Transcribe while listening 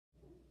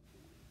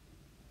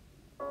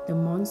the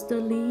monster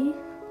leaf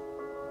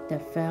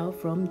that fell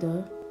from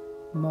the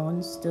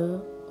monster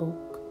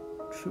oak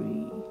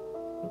tree.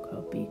 Look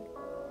how big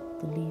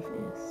the leaf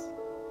is.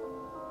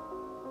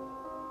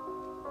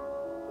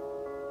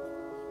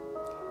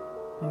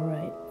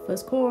 Alright,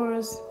 first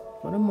course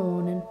for the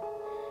morning.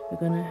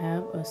 We're gonna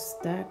have a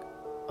stack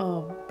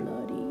of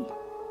bloody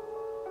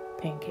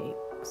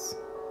pancakes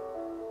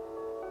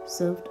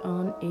served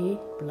on a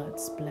blood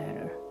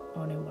splatter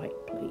on a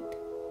white plate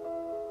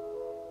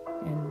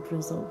and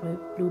drizzled with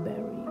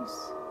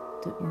blueberries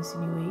to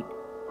insinuate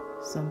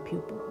some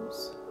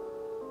pupils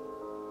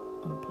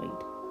on the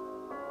plate.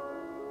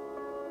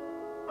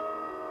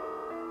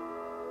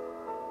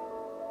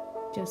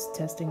 Just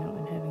testing out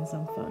and having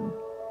some fun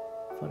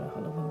for the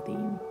Halloween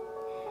theme.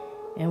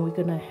 And we're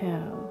gonna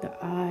have the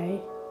eye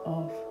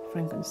of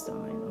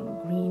Frankenstein on a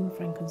green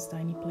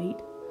Frankenstein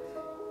plate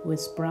with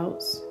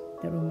sprouts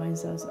that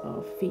reminds us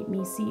of Feed Me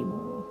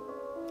Seymore,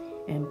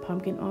 and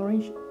pumpkin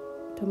orange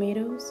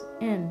tomatoes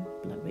and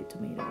blood red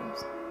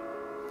tomatoes.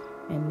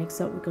 And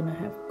next up we're gonna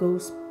have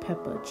ghost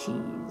pepper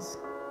cheese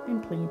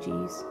and plain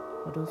cheese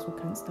for those who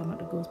can't stomach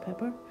the ghost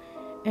pepper,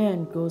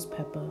 and ghost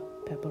pepper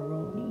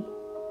pepperoni,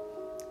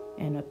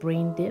 and a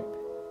brain dip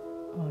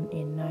on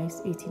a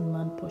nice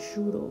 18-month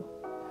prosciutto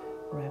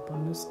wrap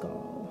on the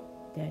skull.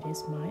 That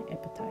is my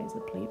appetizer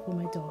plate for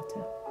my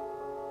daughter,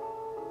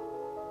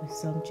 with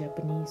some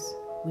Japanese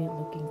weird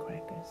looking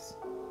crackers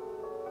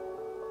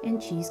and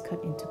cheese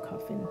cut into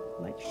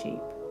coffin-like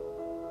shape.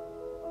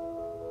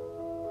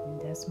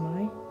 And that's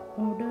my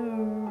order.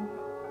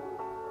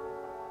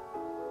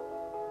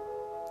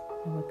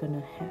 And we're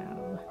gonna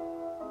have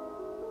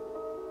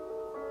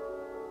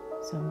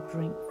some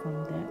drink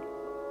from that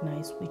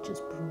nice witch's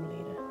brew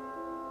later.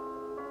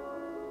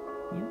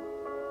 Yep.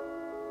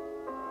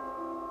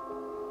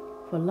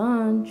 For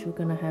lunch, we're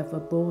gonna have a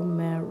bone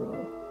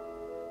marrow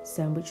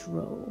sandwich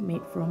roll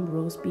made from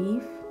roast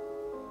beef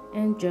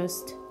and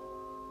just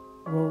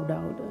rolled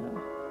out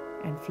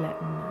and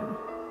flattened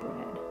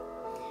bread,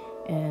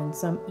 and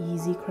some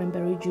easy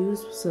cranberry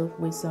juice served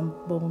with some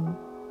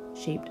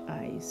bone-shaped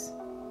ice.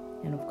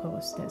 And of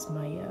course, that's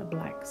my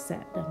black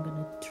set that I'm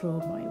gonna throw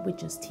my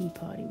witch's tea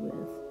party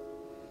with.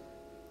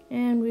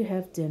 And we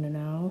have dinner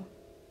now,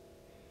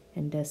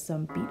 and there's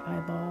some beet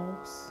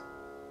eyeballs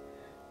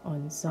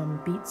on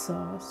some beet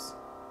sauce,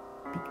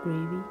 beet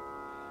gravy,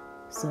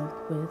 served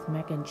with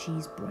mac and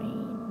cheese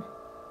brain.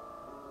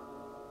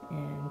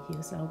 And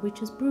here's our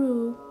witch's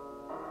brew,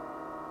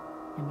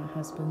 and my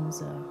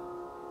husband's GH5.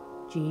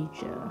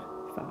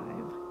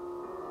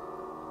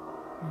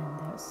 And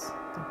that's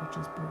the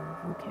witch's brew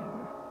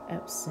volcano.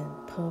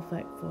 Absinthe,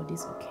 perfect for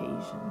this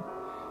occasion.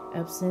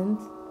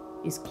 Absinthe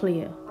is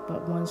clear,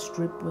 but once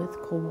stripped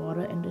with cold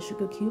water and the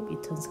sugar cube,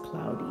 it turns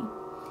cloudy,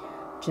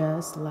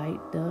 just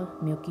like the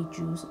milky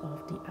juice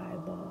of the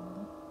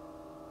eyeball.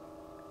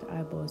 The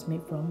eyeball is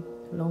made from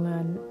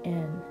longan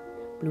and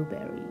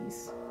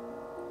blueberries.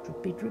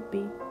 Drippy,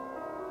 drippy,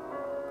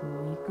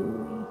 gooey,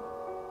 gooey.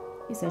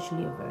 It's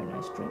actually a very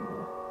nice drink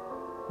though.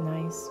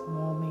 Nice,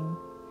 warming,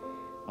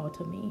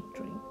 autumny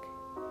drink.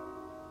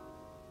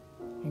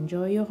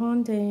 Enjoy your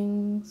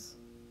hauntings.